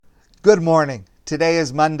Good morning. Today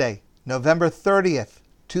is Monday, November 30th,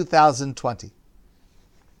 2020.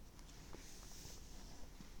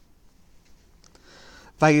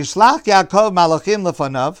 Vayishlach Yaakov malachim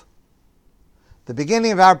lefanav. The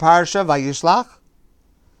beginning of our parsha, Vayishlach.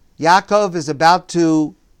 Yaakov is about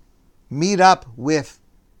to meet up with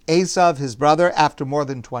Esav, his brother, after more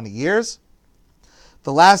than 20 years.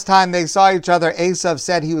 The last time they saw each other, Esav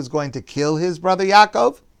said he was going to kill his brother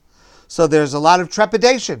Yaakov. So there's a lot of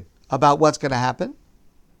trepidation about what's going to happen.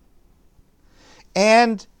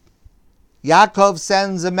 And Yaakov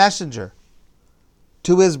sends a messenger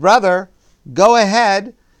to his brother, go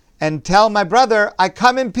ahead and tell my brother, I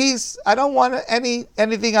come in peace. I don't want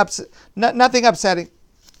anything nothing upsetting.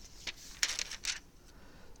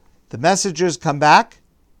 The messengers come back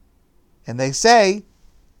and they say,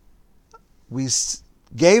 we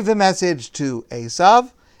gave the message to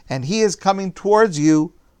Esav and he is coming towards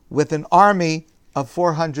you with an army of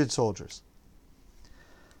 400 soldiers.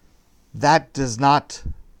 That does not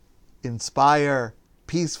inspire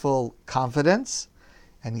peaceful confidence,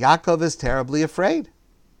 and Yaakov is terribly afraid.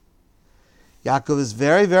 Yaakov is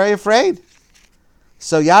very, very afraid.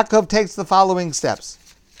 So Yaakov takes the following steps.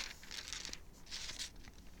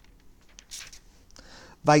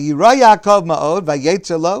 Vayira Yaakov ma'od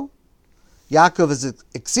vayetzer lo. Yaakov is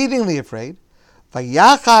exceedingly afraid.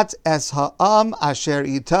 Vayachatz es ha'am asher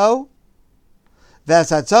ito. The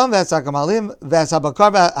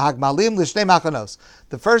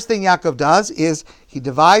first thing Yaakov does is he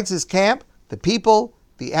divides his camp, the people,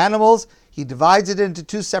 the animals, he divides it into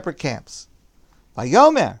two separate camps.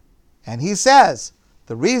 Vayomer, and he says,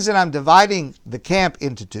 the reason I'm dividing the camp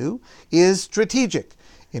into two is strategic.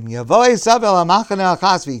 If God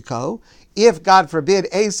forbid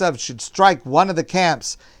Esav should strike one of the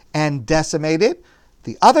camps and decimate it,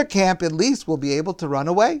 the other camp at least will be able to run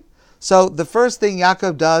away. So the first thing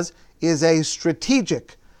Yaakov does is a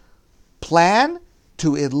strategic plan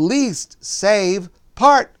to at least save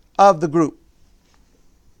part of the group.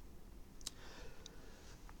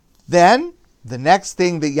 Then the next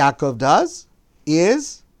thing that Yaakov does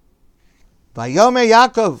is Vayomer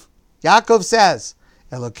Yaakov. Yaakov says,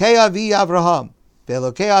 Elokei avi Avraham,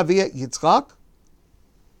 ve'Elokei avi Yitzchak,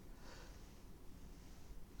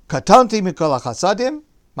 katonti mikol hachasadim,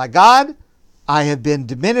 my God, I have been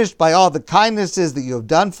diminished by all the kindnesses that you have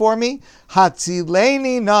done for me.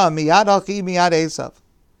 Hatzileni na miyad achi miyad Esav.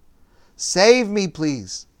 Save me,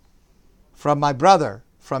 please, from my brother,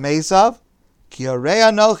 from Esav. Ki orei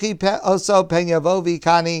anochi oso pen yavo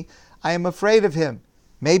v'ikani. I am afraid of him.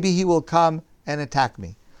 Maybe he will come and attack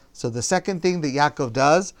me. So the second thing that Yaakov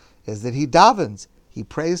does is that he davens. He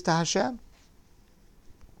prays to Hashem.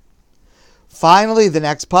 Finally, the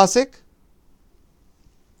next pasuk.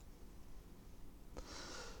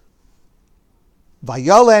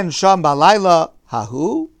 Vayolen sham balayla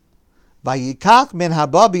hahu, vayikach min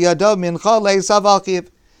haba biyado mincha le'esav achiv.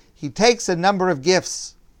 He takes a number of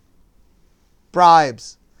gifts,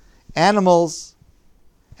 bribes, animals,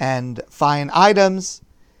 and fine items,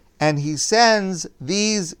 and he sends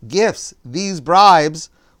these gifts, these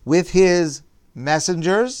bribes, with his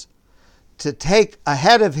messengers to take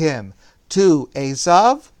ahead of him to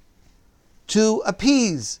Esav, to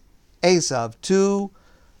appease Esav, to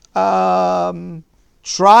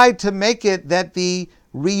try to make it that the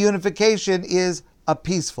reunification is a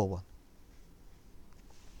peaceful one.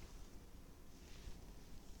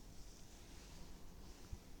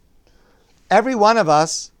 Every one of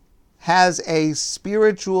us has a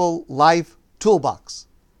spiritual life toolbox.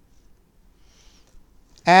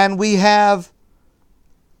 And we have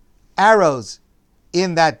arrows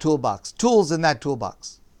in that toolbox, tools in that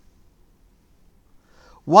toolbox.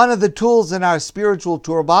 One of the tools in our spiritual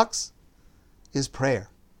toolbox is prayer.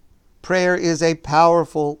 Prayer is a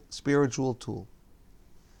powerful spiritual tool.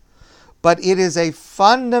 But it is a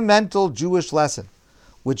fundamental Jewish lesson,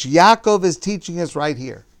 which Yaakov is teaching us right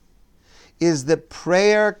here, is that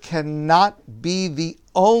prayer cannot be the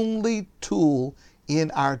only tool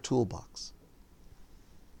in our toolbox.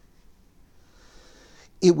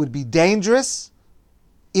 It would be dangerous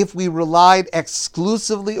if we relied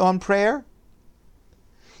exclusively on prayer.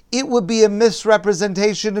 It would be a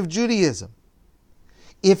misrepresentation of Judaism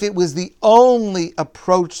if it was the only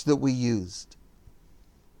approach that we used.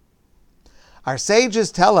 Our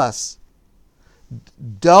sages tell us,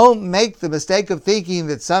 don't make the mistake of thinking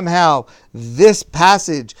that somehow this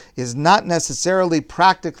passage is not necessarily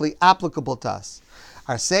practically applicable to us.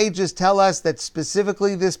 Our sages tell us that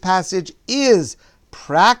specifically this passage is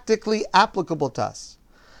practically applicable to us.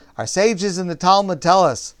 Our sages in the Talmud tell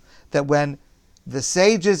us that when the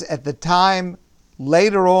sages at the time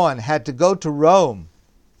later on had to go to Rome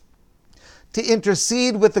to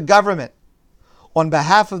intercede with the government on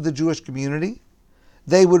behalf of the Jewish community,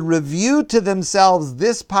 they would review to themselves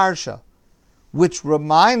this parsha, which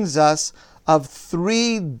reminds us of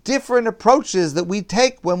 3 different approaches that we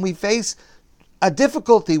take when we face a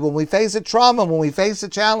difficulty, when we face a trauma, when we face a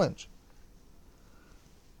challenge.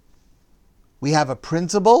 We have a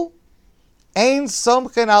principle, ein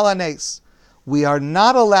somchen al hanes. We are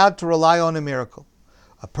not allowed to rely on a miracle.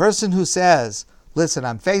 A person who says, listen,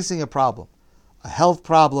 I'm facing a problem, a health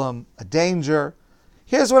problem, a danger.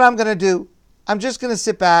 Here's what I'm going to do. I'm just going to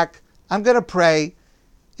sit back. I'm going to pray.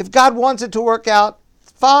 If God wants it to work out,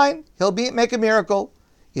 fine. He'll make a miracle.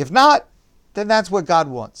 If not, then that's what God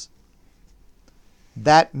wants.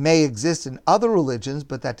 That may exist in other religions,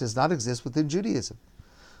 but that does not exist within Judaism.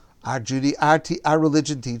 Our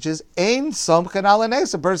religion teaches, ein somchen al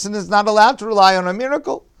hanes. A person is not allowed to rely on a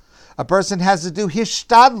miracle. A person has to do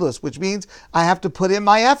hishtadlus, which means I have to put in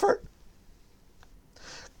my effort.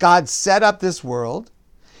 God set up this world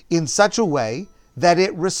in such a way that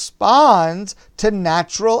it responds to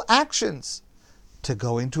natural actions, to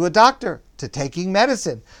going to a doctor, to taking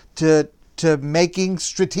medicine, to making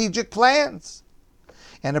strategic plans.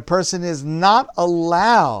 And a person is not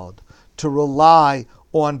allowed to rely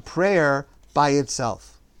on prayer by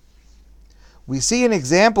itself. We see an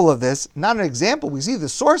example of this, not an example, we see the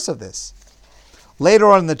source of this later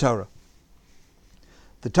on in the Torah.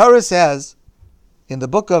 The Torah says in the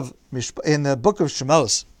book of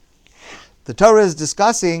Shemos, the Torah is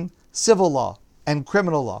discussing civil law and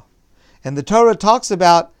criminal law. And the Torah talks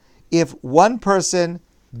about if one person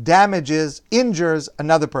injures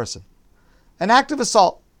another person. An act of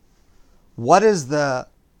assault. What is the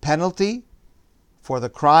penalty for the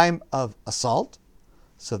crime of assault?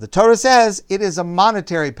 So the Torah says it is a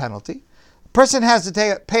monetary penalty. A person has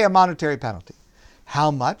to pay a monetary penalty.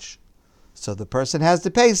 How much? So the person has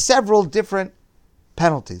to pay several different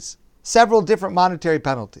penalties, several different monetary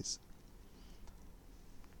penalties.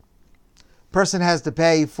 Person has to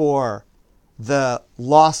pay for the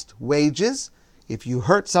lost wages. If you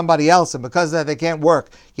hurt somebody else and because of that they can't work,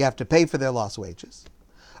 you have to pay for their lost wages.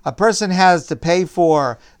 A person has to pay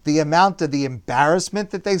for the amount of the embarrassment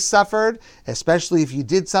that they suffered, especially if you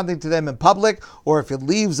did something to them in public, or if it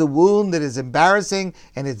leaves a wound that is embarrassing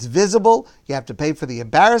and it's visible, you have to pay for the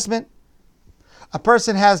embarrassment. A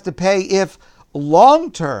person has to pay if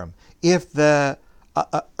long-term, if the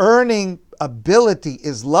earning ability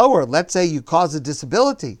is lower. Let's say you cause a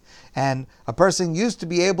disability and a person used to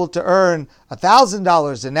be able to earn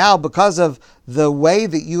 $1,000 and now because of the way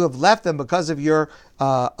that you have left them, because of your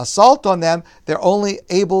assault on them, they're only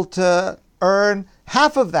able to earn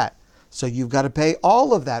half of that. So you've got to pay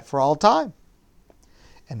all of that for all time.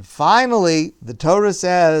 And finally, the Torah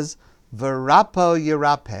says, V'rapo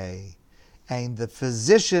yirape, and the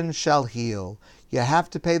physician shall heal. You have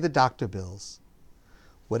to pay the doctor bills.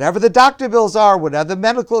 Whatever the doctor bills are, whatever the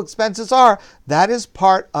medical expenses are, that is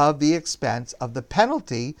part of the expense of the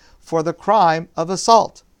penalty for the crime of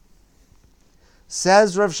assault.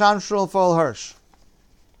 Says Rav Shamshul Fol Hirsch,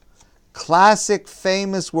 classic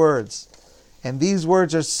famous words, and these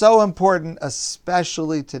words are so important,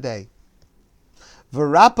 especially today.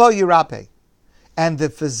 V'rapo yirape, and the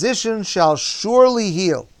physician shall surely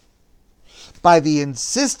heal. By the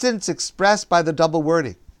insistence expressed by the double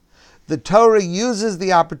wording, the Torah uses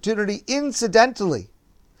the opportunity incidentally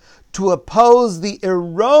to oppose the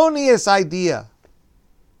erroneous idea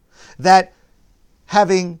that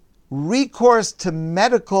having recourse to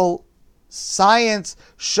medical science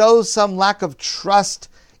shows some lack of trust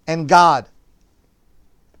in God.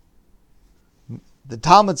 The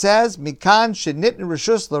Talmud says, Mikan shenitn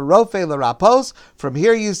reshus l'rofe l'rapos. From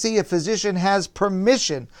here you see a physician has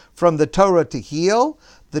permission from the Torah to heal.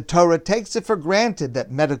 The Torah takes it for granted that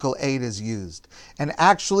medical aid is used and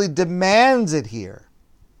actually demands it here.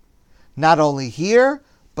 Not only here,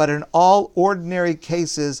 but in all ordinary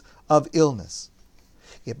cases of illness.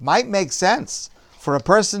 It might make sense for a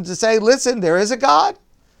person to say, listen, there is a God.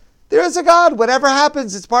 There is a God. Whatever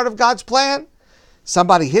happens, it's part of God's plan.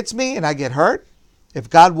 Somebody hits me and I get hurt. If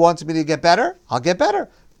God wants me to get better, I'll get better.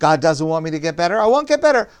 God doesn't want me to get better, I won't get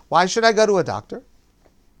better. Why should I go to a doctor?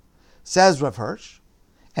 Says Rav Hirsch.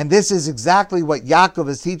 And this is exactly what Yaakov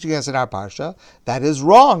is teaching us in our parsha. That is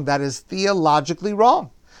wrong. That is theologically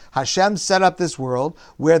wrong. Hashem set up this world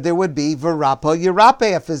where there would be v'rapo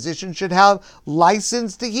yirape. A physician should have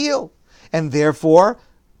license to heal. And therefore,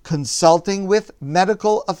 consulting with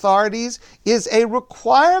medical authorities is a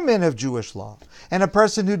requirement of Jewish law. And a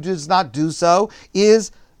person who does not do so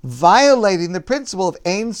is violating the principle of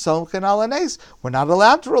Ein Somchen al Hanes. We're not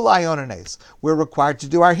allowed to rely on Hanes. We're required to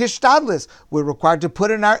do our hishtadlis. We're required to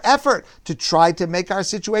put in our effort to try to make our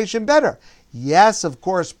situation better. Yes, of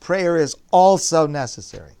course, prayer is also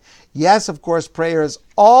necessary. Yes, of course, prayer is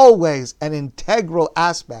always an integral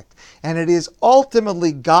aspect, and it is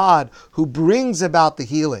ultimately God who brings about the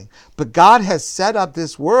healing. But God has set up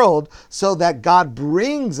this world so that God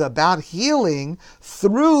brings about healing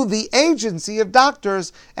through the agency of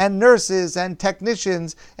doctors and nurses and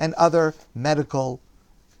technicians and other medical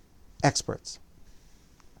experts.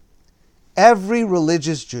 Every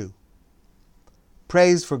religious Jew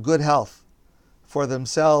prays for good health for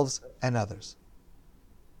themselves and others.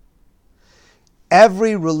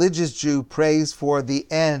 Every religious Jew prays for the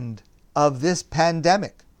end of this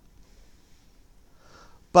pandemic.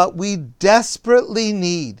 But we desperately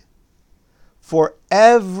need for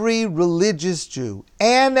every religious Jew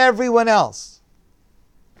and everyone else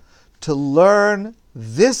to learn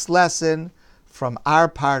this lesson from our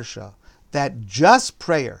Parsha, that just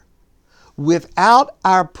prayer, without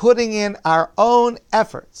our putting in our own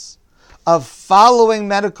efforts of following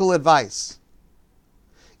medical advice,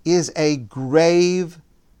 is a grave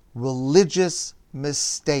religious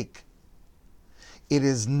mistake. It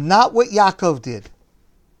is not what Yaakov did,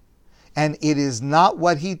 and it is not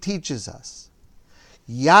what he teaches us.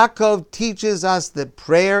 Yaakov teaches us that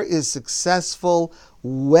prayer is successful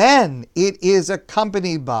when it is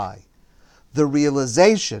accompanied by the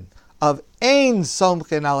realization of Ein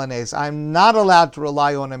Somchen al Hanes. I'm not allowed to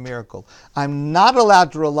rely on a miracle. I'm not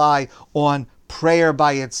allowed to rely on prayer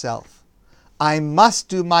by itself. I must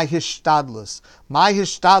do my hishtadlus. My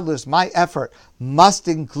hishtadlus, my effort, must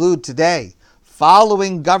include today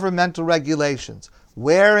following governmental regulations,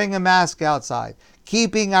 wearing a mask outside,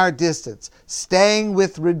 keeping our distance, staying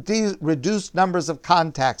with reduced numbers of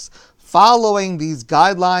contacts. Following these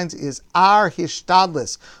guidelines is our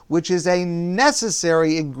hishtadlus, which is a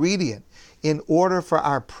necessary ingredient in order for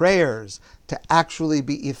our prayers to actually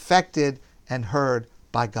be effected and heard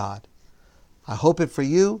by God. I hope it for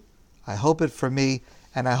you. I hope it for me,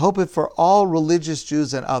 and I hope it for all religious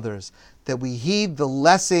Jews and others, that we heed the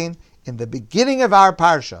lesson in the beginning of our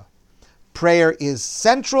Parsha. Prayer is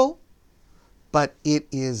central, but it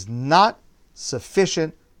is not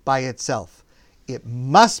sufficient by itself. It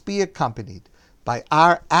must be accompanied by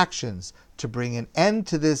our actions to bring an end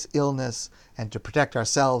to this illness and to protect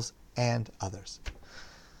ourselves and others.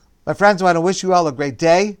 My friends, I want to wish you all a great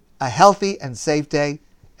day, a healthy and safe day,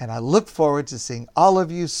 and I look forward to seeing all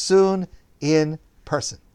of you soon in person.